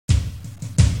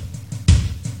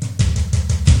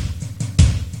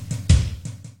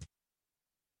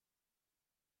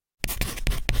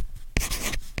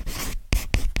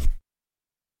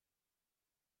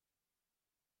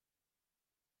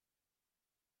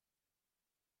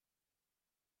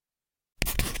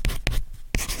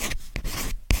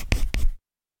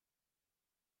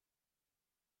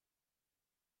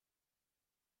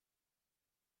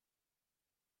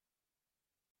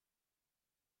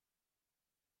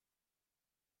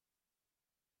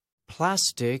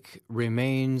Plastic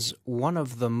remains one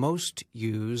of the most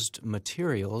used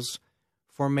materials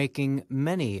for making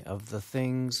many of the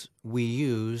things we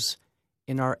use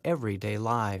in our everyday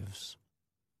lives.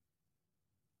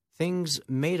 Things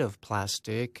made of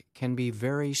plastic can be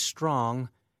very strong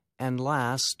and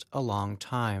last a long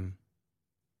time.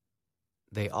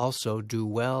 They also do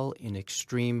well in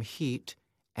extreme heat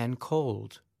and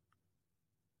cold.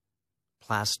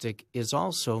 Plastic is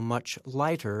also much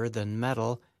lighter than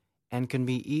metal and can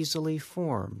be easily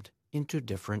formed into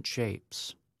different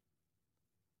shapes.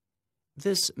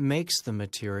 This makes the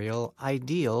material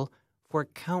ideal for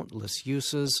countless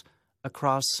uses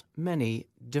across many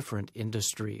different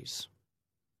industries.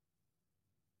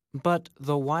 But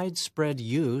the widespread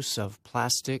use of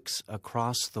plastics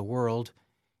across the world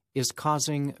is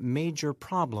causing major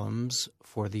problems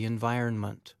for the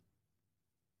environment.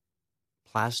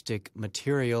 Plastic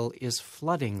material is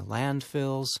flooding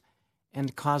landfills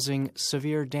and causing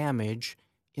severe damage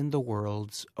in the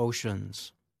world's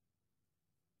oceans.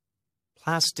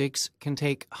 Plastics can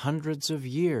take hundreds of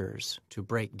years to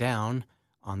break down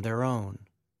on their own.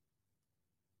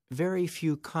 Very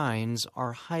few kinds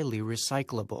are highly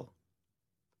recyclable.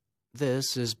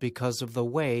 This is because of the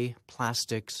way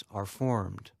plastics are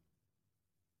formed.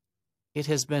 It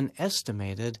has been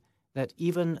estimated that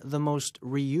even the most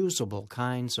reusable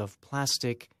kinds of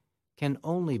plastic can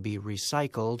only be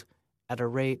recycled at a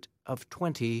rate of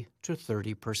 20 to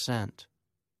 30%.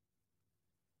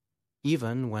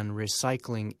 Even when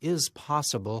recycling is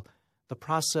possible, the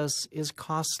process is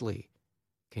costly,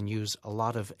 can use a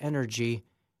lot of energy,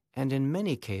 and in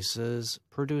many cases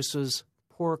produces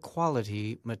poor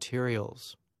quality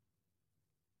materials.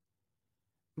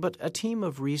 But a team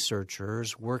of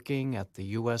researchers working at the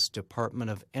U.S.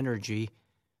 Department of Energy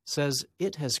says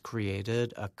it has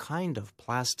created a kind of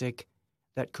plastic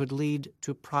that could lead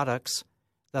to products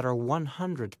that are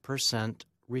 100%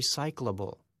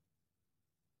 recyclable.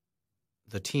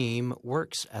 The team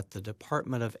works at the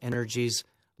Department of Energy's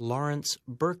Lawrence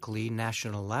Berkeley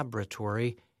National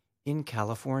Laboratory in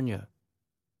California.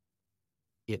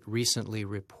 It recently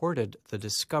reported the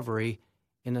discovery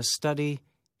in a study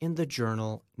in the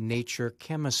journal Nature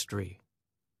Chemistry.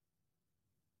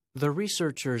 The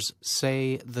researchers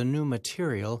say the new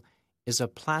material is a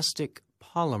plastic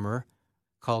polymer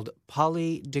called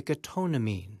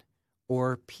polydicotonamine,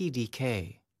 or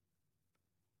PDK.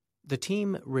 The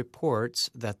team reports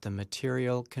that the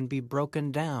material can be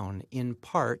broken down in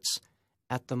parts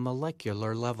at the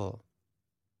molecular level.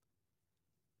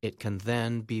 It can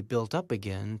then be built up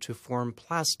again to form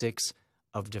plastics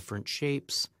of different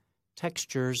shapes,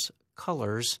 textures,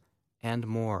 colors, and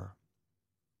more.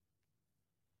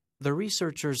 The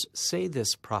researchers say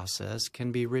this process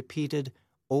can be repeated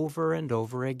over and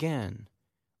over again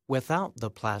without the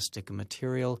plastic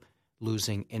material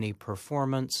losing any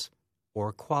performance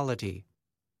or quality.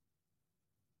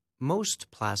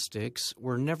 Most plastics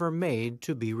were never made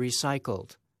to be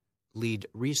recycled, lead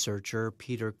researcher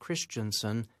Peter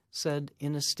Christensen said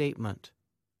in a statement.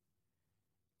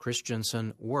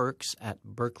 Christensen works at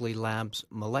Berkeley Lab's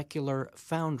Molecular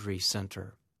Foundry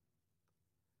Center.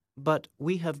 But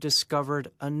we have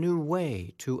discovered a new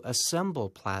way to assemble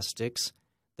plastics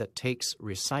that takes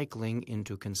recycling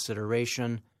into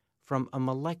consideration from a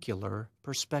molecular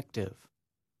perspective.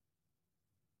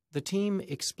 The team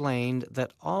explained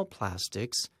that all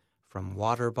plastics, from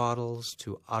water bottles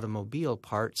to automobile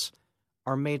parts,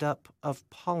 are made up of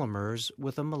polymers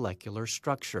with a molecular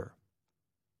structure.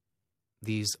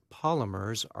 These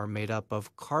polymers are made up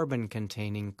of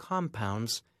carbon-containing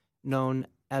compounds known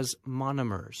as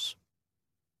monomers.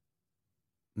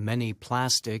 Many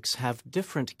plastics have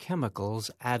different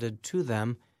chemicals added to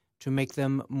them to make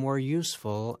them more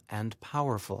useful and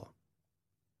powerful.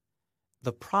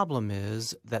 The problem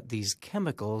is that these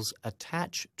chemicals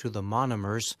attach to the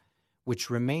monomers, which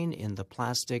remain in the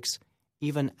plastics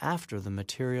even after the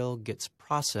material gets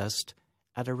processed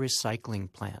at a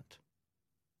recycling plant.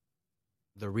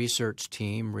 The research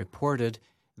team reported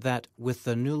that with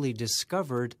the newly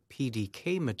discovered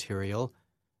PDK material,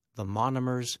 the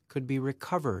monomers could be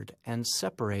recovered and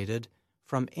separated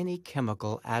from any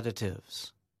chemical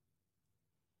additives.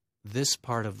 This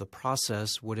part of the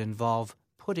process would involve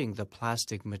putting the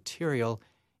plastic material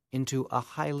into a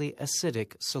highly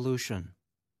acidic solution.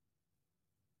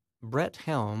 Brett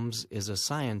Helms is a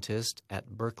scientist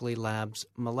at Berkeley Lab's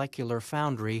Molecular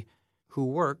Foundry who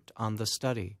worked on the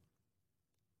study.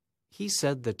 He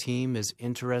said the team is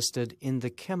interested in the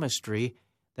chemistry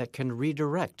that can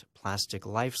redirect plastic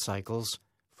life cycles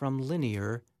from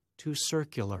linear to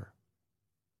circular.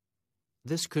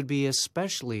 This could be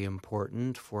especially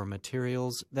important for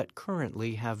materials that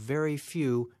currently have very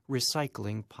few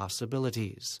recycling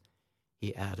possibilities,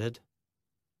 he added.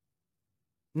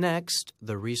 Next,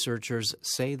 the researchers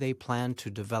say they plan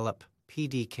to develop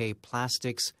PDK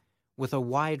plastics with a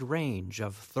wide range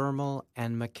of thermal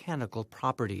and mechanical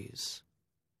properties.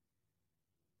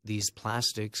 These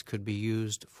plastics could be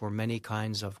used for many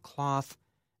kinds of cloth,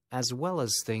 as well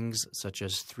as things such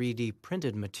as 3D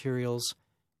printed materials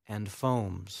and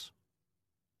foams.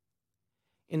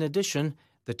 In addition,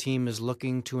 the team is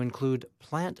looking to include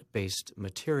plant-based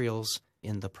materials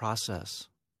in the process.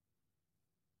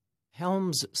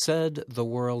 Helms said the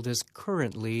world is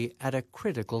currently at a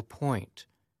critical point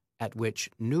at which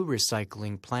new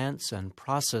recycling plants and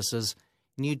processes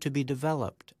need to be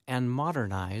developed and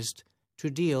modernized to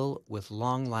deal with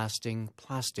long-lasting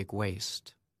plastic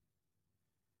waste.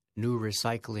 New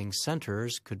recycling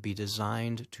centers could be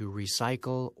designed to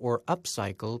recycle or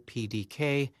upcycle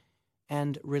PDK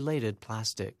and related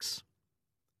plastics.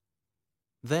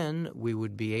 Then we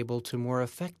would be able to more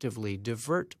effectively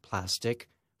divert plastic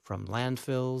from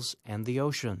landfills and the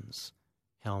oceans,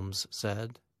 Helms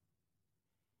said.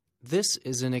 This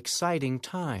is an exciting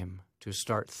time to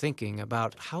start thinking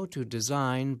about how to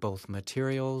design both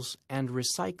materials and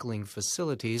recycling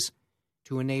facilities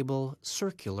to enable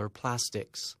circular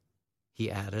plastics,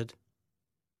 he added.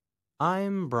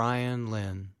 I'm Brian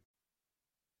Lynn.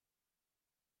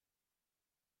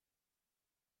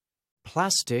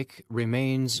 Plastic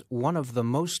remains one of the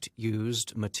most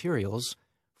used materials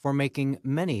for making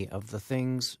many of the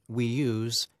things we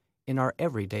use in our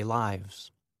everyday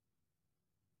lives.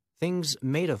 Things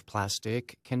made of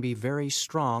plastic can be very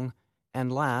strong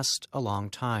and last a long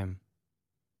time.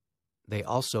 They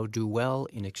also do well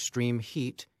in extreme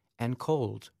heat and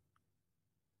cold.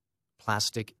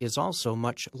 Plastic is also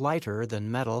much lighter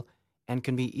than metal and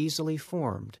can be easily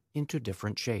formed into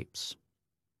different shapes.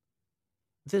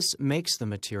 This makes the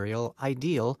material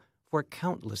ideal for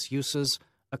countless uses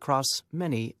across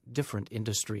many different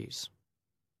industries.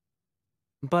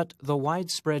 But the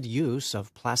widespread use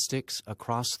of plastics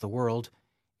across the world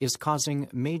is causing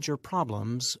major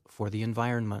problems for the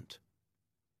environment.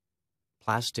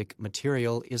 Plastic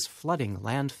material is flooding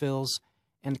landfills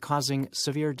and causing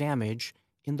severe damage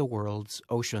in the world's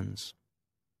oceans.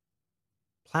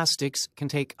 Plastics can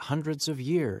take hundreds of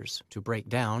years to break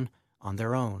down on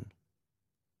their own.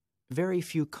 Very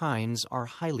few kinds are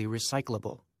highly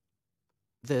recyclable.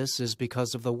 This is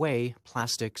because of the way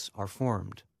plastics are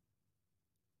formed.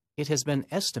 It has been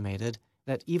estimated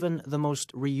that even the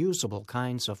most reusable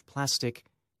kinds of plastic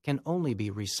can only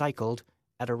be recycled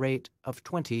at a rate of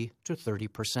 20 to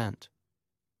 30%.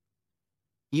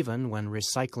 Even when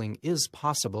recycling is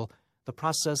possible, the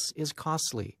process is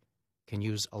costly, can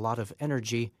use a lot of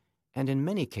energy, and in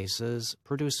many cases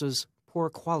produces poor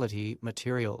quality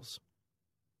materials.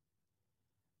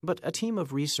 But a team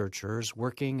of researchers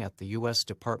working at the U.S.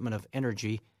 Department of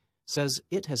Energy says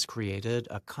it has created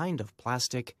a kind of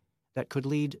plastic that could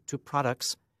lead to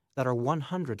products that are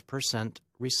 100%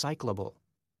 recyclable.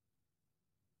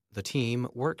 The team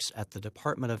works at the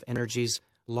Department of Energy's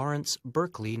Lawrence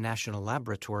Berkeley National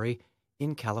Laboratory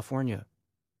in California.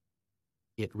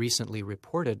 It recently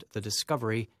reported the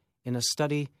discovery in a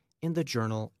study in the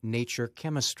journal Nature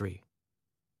Chemistry.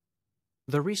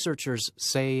 The researchers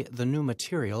say the new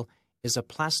material is a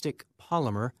plastic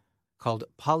polymer called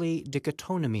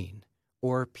polydicotonamine,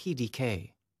 or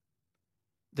PDK.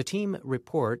 The team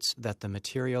reports that the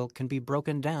material can be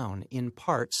broken down in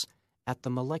parts at the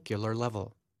molecular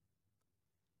level.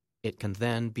 It can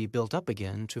then be built up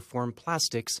again to form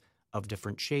plastics of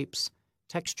different shapes,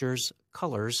 textures,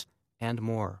 colors, and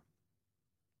more.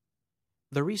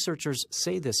 The researchers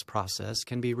say this process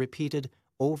can be repeated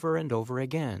over and over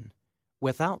again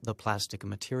without the plastic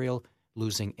material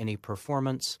losing any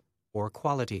performance or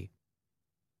quality.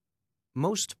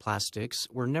 Most plastics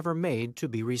were never made to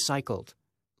be recycled,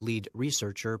 lead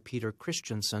researcher Peter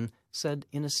Christensen said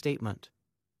in a statement.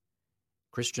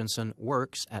 Christensen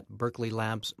works at Berkeley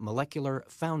Lab's Molecular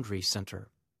Foundry Center.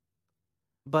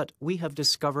 But we have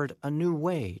discovered a new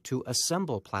way to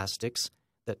assemble plastics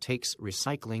that takes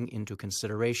recycling into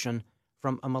consideration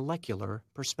from a molecular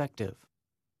perspective.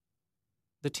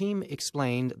 The team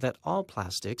explained that all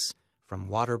plastics, from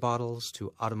water bottles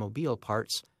to automobile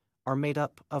parts, are made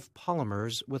up of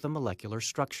polymers with a molecular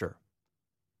structure.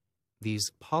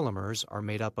 These polymers are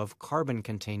made up of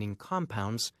carbon-containing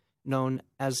compounds known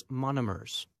as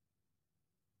monomers.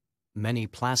 Many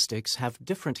plastics have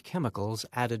different chemicals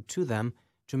added to them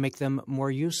to make them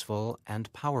more useful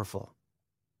and powerful.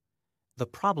 The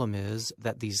problem is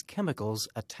that these chemicals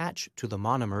attach to the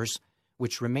monomers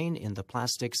which remain in the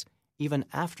plastics even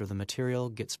after the material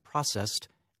gets processed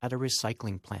at a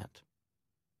recycling plant.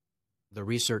 The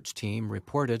research team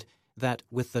reported that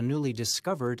with the newly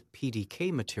discovered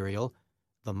PDK material,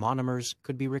 the monomers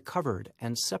could be recovered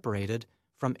and separated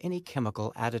from any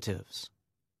chemical additives.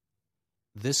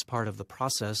 This part of the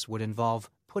process would involve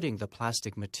putting the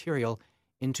plastic material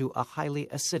into a highly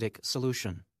acidic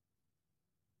solution.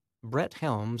 Brett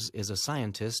Helms is a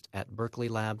scientist at Berkeley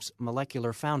Labs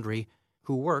Molecular Foundry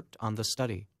who worked on the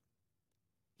study.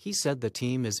 He said the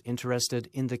team is interested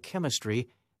in the chemistry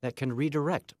that can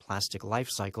redirect plastic life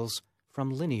cycles from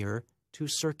linear to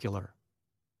circular.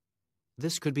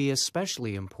 This could be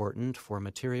especially important for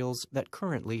materials that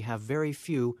currently have very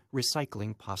few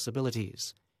recycling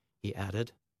possibilities, he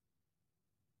added.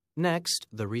 Next,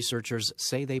 the researchers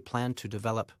say they plan to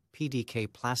develop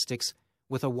PDK plastics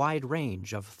with a wide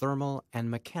range of thermal and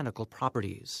mechanical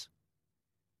properties.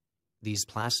 These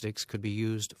plastics could be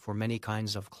used for many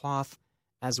kinds of cloth,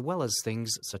 as well as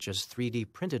things such as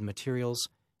 3D printed materials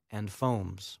and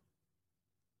foams.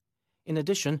 In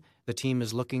addition, the team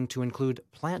is looking to include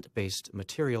plant-based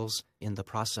materials in the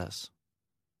process.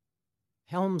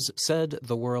 Helms said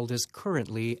the world is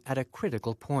currently at a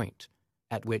critical point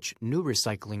at which new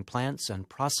recycling plants and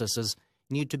processes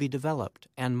need to be developed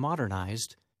and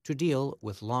modernized to deal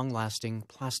with long-lasting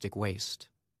plastic waste.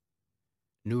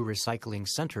 New recycling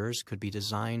centers could be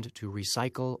designed to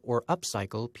recycle or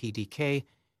upcycle PDK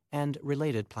and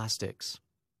related plastics.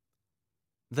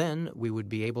 Then we would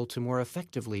be able to more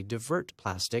effectively divert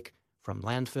plastic from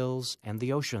landfills and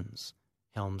the oceans,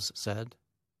 Helms said.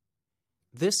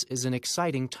 This is an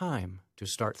exciting time to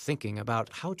start thinking about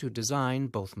how to design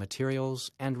both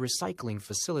materials and recycling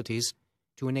facilities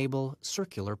to enable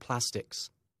circular plastics,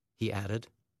 he added.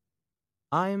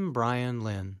 I'm Brian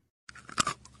Lynn.